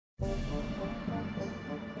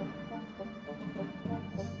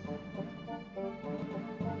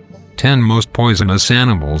10 most poisonous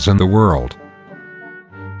animals in the world.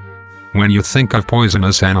 When you think of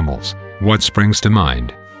poisonous animals, what springs to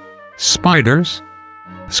mind? Spiders?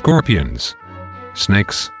 Scorpions?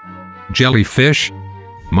 Snakes? Jellyfish?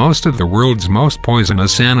 Most of the world's most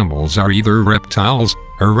poisonous animals are either reptiles,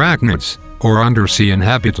 arachnids, or undersea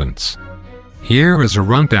inhabitants. Here is a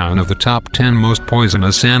rundown of the top 10 most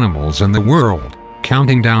poisonous animals in the world,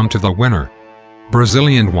 counting down to the winner.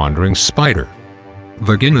 Brazilian wandering spider.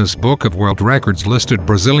 The Guinness Book of World Records listed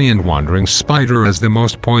Brazilian wandering spider as the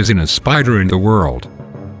most poisonous spider in the world.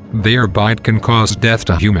 Their bite can cause death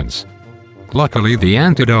to humans. Luckily, the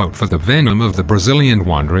antidote for the venom of the Brazilian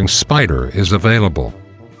wandering spider is available.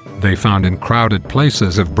 They found in crowded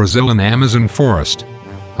places of Brazil and Amazon forest.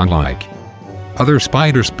 Unlike other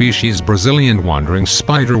spider species, Brazilian wandering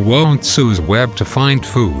spider won't use web to find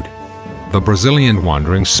food. The Brazilian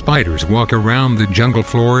wandering spiders walk around the jungle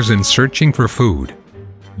floors in searching for food.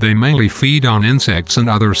 They mainly feed on insects and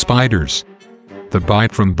other spiders. The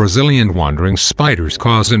bite from Brazilian wandering spiders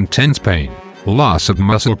causes intense pain, loss of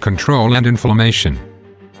muscle control and inflammation.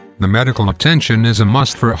 The medical attention is a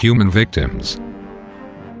must for human victims.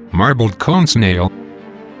 Marbled cone snail.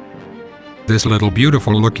 This little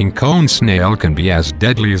beautiful looking cone snail can be as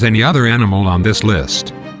deadly as any other animal on this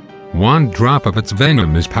list. One drop of its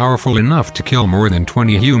venom is powerful enough to kill more than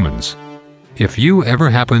 20 humans. If you ever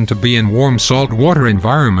happen to be in warm saltwater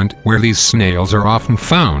environment where these snails are often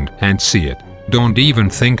found and see it, don't even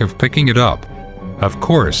think of picking it up. Of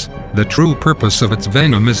course, the true purpose of its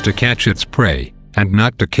venom is to catch its prey, and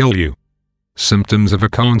not to kill you. Symptoms of a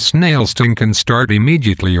cone snail sting can start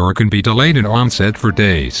immediately or can be delayed in onset for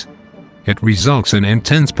days. It results in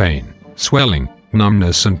intense pain, swelling,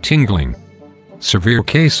 numbness and tingling. Severe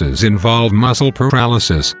cases involve muscle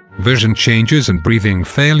paralysis, vision changes and breathing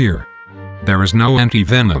failure. There is no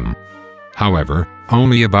anti-venom. However,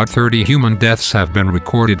 only about 30 human deaths have been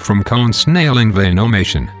recorded from cone snail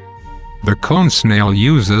envenomation. The cone snail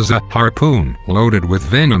uses a harpoon loaded with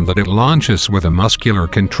venom that it launches with a muscular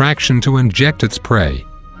contraction to inject its prey.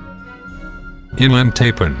 Inland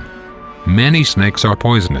tapir. Many snakes are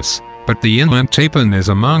poisonous, but the inland tapir is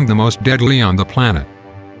among the most deadly on the planet.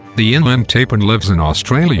 The inland tapir lives in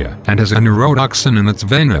Australia and has a neurotoxin in its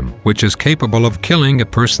venom, which is capable of killing a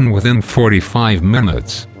person within 45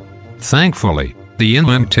 minutes. Thankfully, the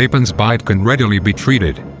inland tapir's bite can readily be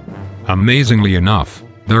treated. Amazingly enough,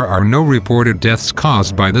 there are no reported deaths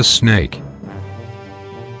caused by this snake.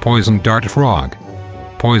 Poison dart frog.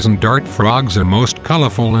 Poison dart frogs are most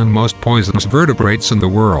colorful and most poisonous vertebrates in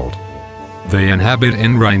the world. They inhabit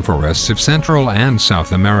in rainforests of Central and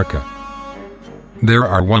South America. There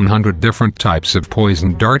are 100 different types of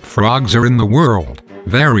poison dart frogs in the world,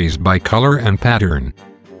 varies by color and pattern.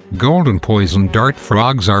 Golden poison dart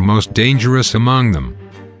frogs are most dangerous among them.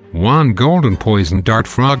 One golden poison dart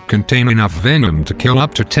frog contains enough venom to kill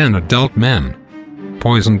up to 10 adult men.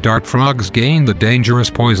 Poison dart frogs gain the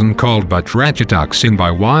dangerous poison called batrachotoxin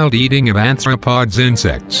by wild eating of arthropods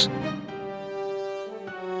insects.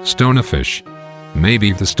 Stonefish.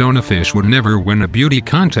 Maybe the stonefish would never win a beauty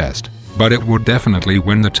contest, but it would definitely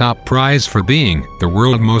win the top prize for being the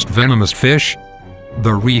world's most venomous fish.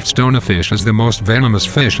 The reef stonefish is the most venomous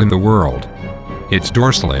fish in the world. Its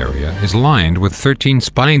dorsal area is lined with 13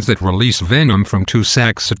 spines that release venom from 2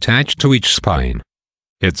 sacs attached to each spine.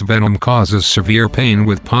 Its venom causes severe pain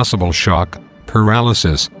with possible shock,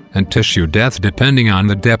 paralysis, and tissue death depending on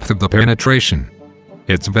the depth of the penetration.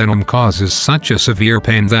 Its venom causes such a severe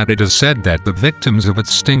pain that it is said that the victims of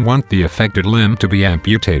its sting want the affected limb to be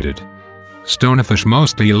amputated. Stonefish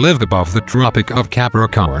mostly live above the Tropic of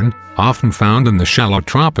Capricorn, often found in the shallow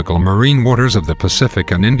tropical marine waters of the Pacific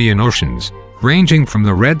and Indian Oceans, ranging from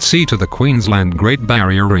the Red Sea to the Queensland Great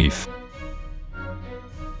Barrier Reef.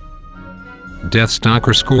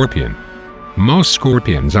 Deathstalker scorpion. Most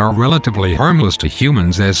scorpions are relatively harmless to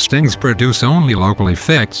humans as stings produce only local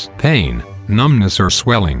effects, pain, numbness or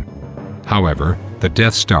swelling. However, the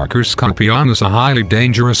deathstalker scorpion is a highly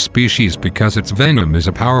dangerous species because its venom is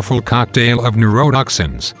a powerful cocktail of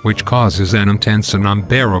neurotoxins which causes an intense and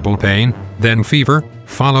unbearable pain, then fever,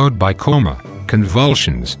 followed by coma,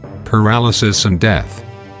 convulsions, paralysis and death.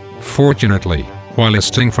 Fortunately, while a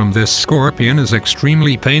sting from this scorpion is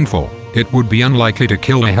extremely painful, it would be unlikely to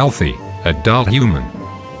kill a healthy, adult human.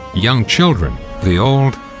 Young children, the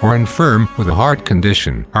old, or infirm with a heart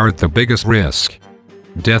condition are at the biggest risk.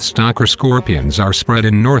 Deathstalker scorpions are spread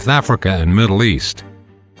in North Africa and Middle East.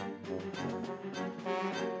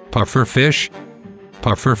 Pufferfish.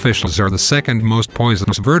 Pufferfishes are the second most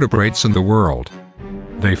poisonous vertebrates in the world.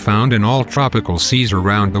 They found in all tropical seas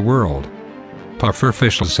around the world.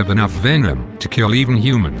 Pufferfishes have enough venom to kill even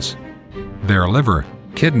humans. Their liver,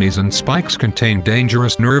 kidneys and spikes contain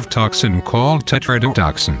dangerous nerve toxin called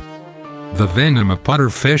tetrodotoxin. The venom of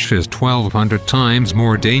pufferfish is 1,200 times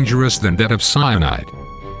more dangerous than that of cyanide.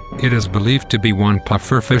 It is believed to be one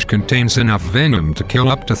pufferfish contains enough venom to kill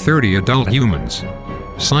up to 30 adult humans.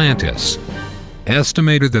 Scientists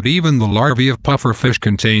estimated that even the larvae of pufferfish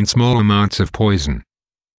contain small amounts of poison.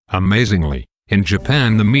 Amazingly, in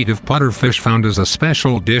Japan the meat of pufferfish found as a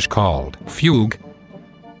special dish called fugue.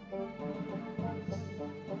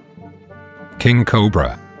 King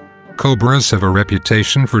cobra. Cobras have a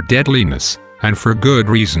reputation for deadliness, and for good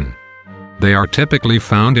reason. They are typically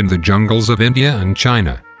found in the jungles of India and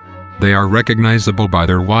China. They are recognizable by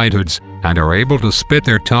their wide hoods, and are able to spit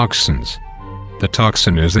their toxins. The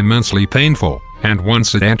toxin is immensely painful, and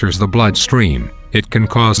once it enters the bloodstream, it can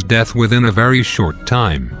cause death within a very short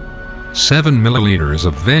time. 7 milliliters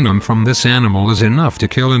of venom from this animal is enough to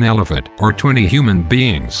kill an elephant or 20 human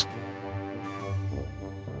beings.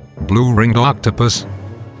 Blue-ringed octopus.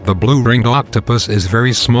 The blue-ringed octopus is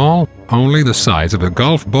very small, only the size of a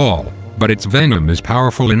golf ball, but its venom is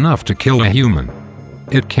powerful enough to kill a human.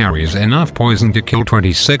 It carries enough poison to kill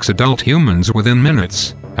 26 adult humans within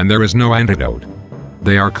minutes, and there is no antidote.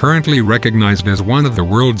 They are currently recognized as one of the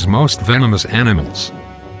world's most venomous animals.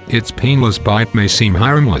 Its painless bite may seem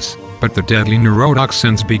harmless, but the deadly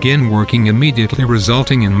neurotoxins begin working immediately,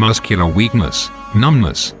 resulting in muscular weakness,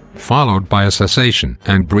 numbness, followed by a cessation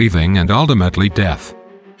and breathing and ultimately death.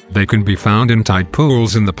 They can be found in tide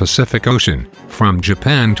pools in the Pacific Ocean, from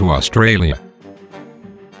Japan to Australia.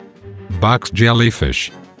 Box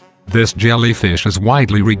jellyfish. This jellyfish is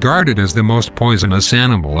widely regarded as the most poisonous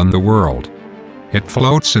animal in the world. It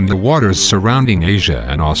floats in the waters surrounding Asia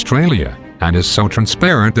and Australia, and is so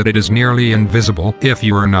transparent that it is nearly invisible if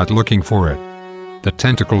you are not looking for it. The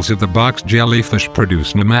tentacles of the box jellyfish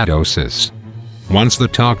produce nematocysts. Once the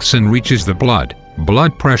toxin reaches the blood,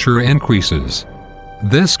 blood pressure increases.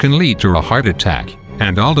 This can lead to a heart attack,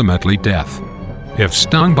 and ultimately death. If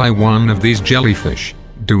stung by one of these jellyfish,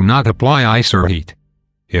 do not apply ice or heat.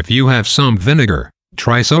 If you have some vinegar,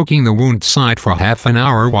 try soaking the wound site for half an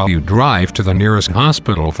hour while you drive to the nearest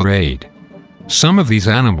hospital for aid. Some of these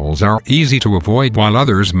animals are easy to avoid while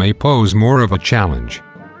others may pose more of a challenge.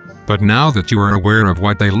 But now that you are aware of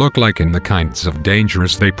what they look like and the kinds of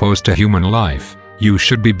dangers they pose to human life, you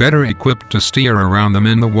should be better equipped to steer around them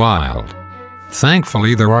in the wild.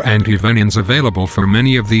 Thankfully, there are antivenoms available for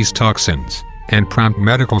many of these toxins, and prompt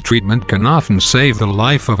medical treatment can often save the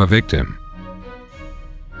life of a victim.